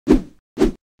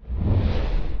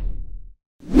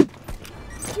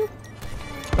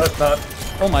That's not.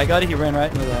 Oh my god, he ran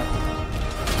right into that.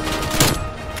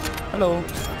 Hello.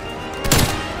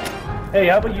 Hey,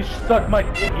 how about you suck my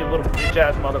dick, you little bitch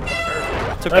ass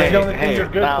motherfucker? It's okay. That's the only thing you're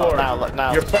good for.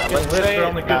 Now, your fucking lips are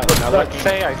only good for sucking. let's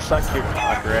say I suck your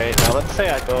cock, right? Now let's say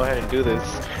I go ahead and do this.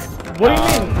 What do you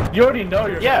mean? You already know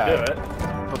you're gonna do it.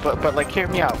 But like, hear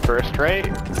me out first, right?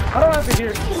 I don't have to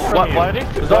hear from you. What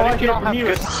if you don't have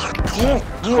good...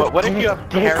 What if you have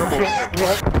terrible...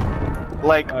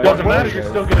 Like, doesn't matter, you're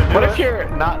still gonna do it. What if you're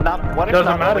not what if doesn't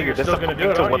not matter, only you're you're still gonna do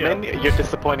it, disappointing to aren't women, you're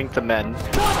disappointing to men?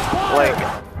 Like,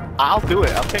 I'll do it.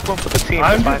 I'll take one for the team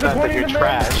I'm to find out that disappointing you're to men?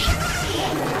 trash.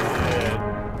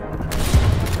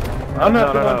 I'm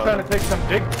not the one trying to take some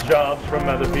dick jobs from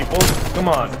other people. Come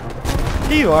on.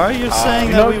 Here you are, you're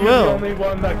saying that we will. You're the only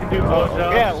one that can do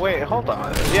blowjobs. Yeah, wait, hold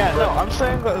on. Yeah, no, I'm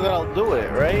saying that I'll do it,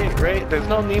 right? Right? There's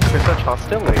no need for such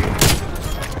hostility.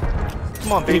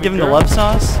 Come on, baby. Can you give him the love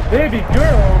sauce? Baby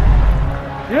girl?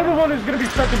 You're the one who's gonna be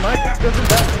sucking my dick. Doesn't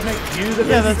that make you the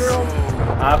baby girl?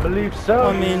 I believe so.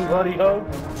 I mean, bloody hoe.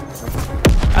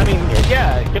 I mean,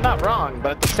 yeah, you're not wrong,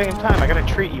 but at the same time, I gotta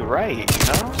treat you right, you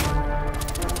know?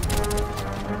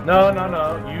 No, no,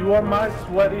 no. You are my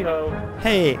sweaty hoe.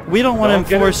 Hey, we don't want to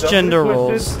enforce gender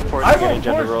roles. I will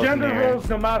enforce gender roles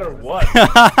no matter what.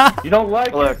 You don't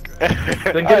like it?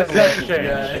 Then get a sex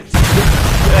change.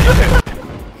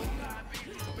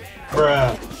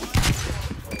 Bruh.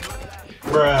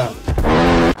 Bruh.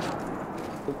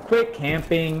 Quit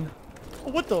camping.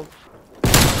 What the?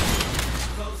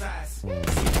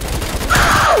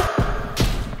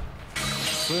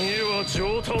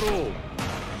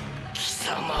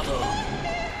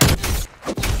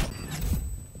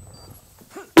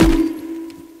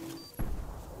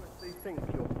 You think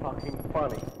you're fucking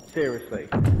funny? Seriously.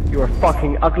 You're a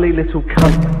fucking ugly little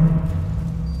cunt.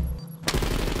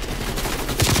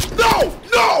 No!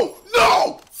 No!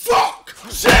 No! Fuck!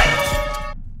 Shit!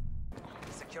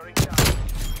 Securing down.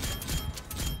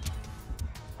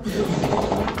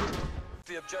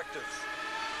 The objectives.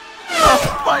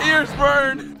 Oh, my ears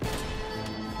burn!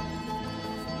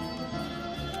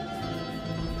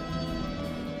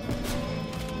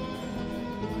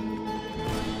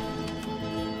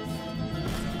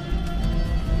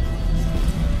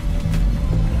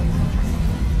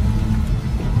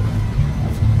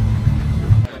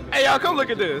 Hey, y'all, come look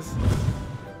at this.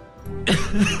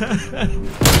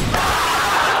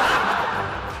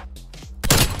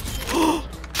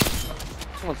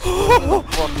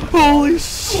 Holy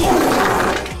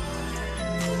shit!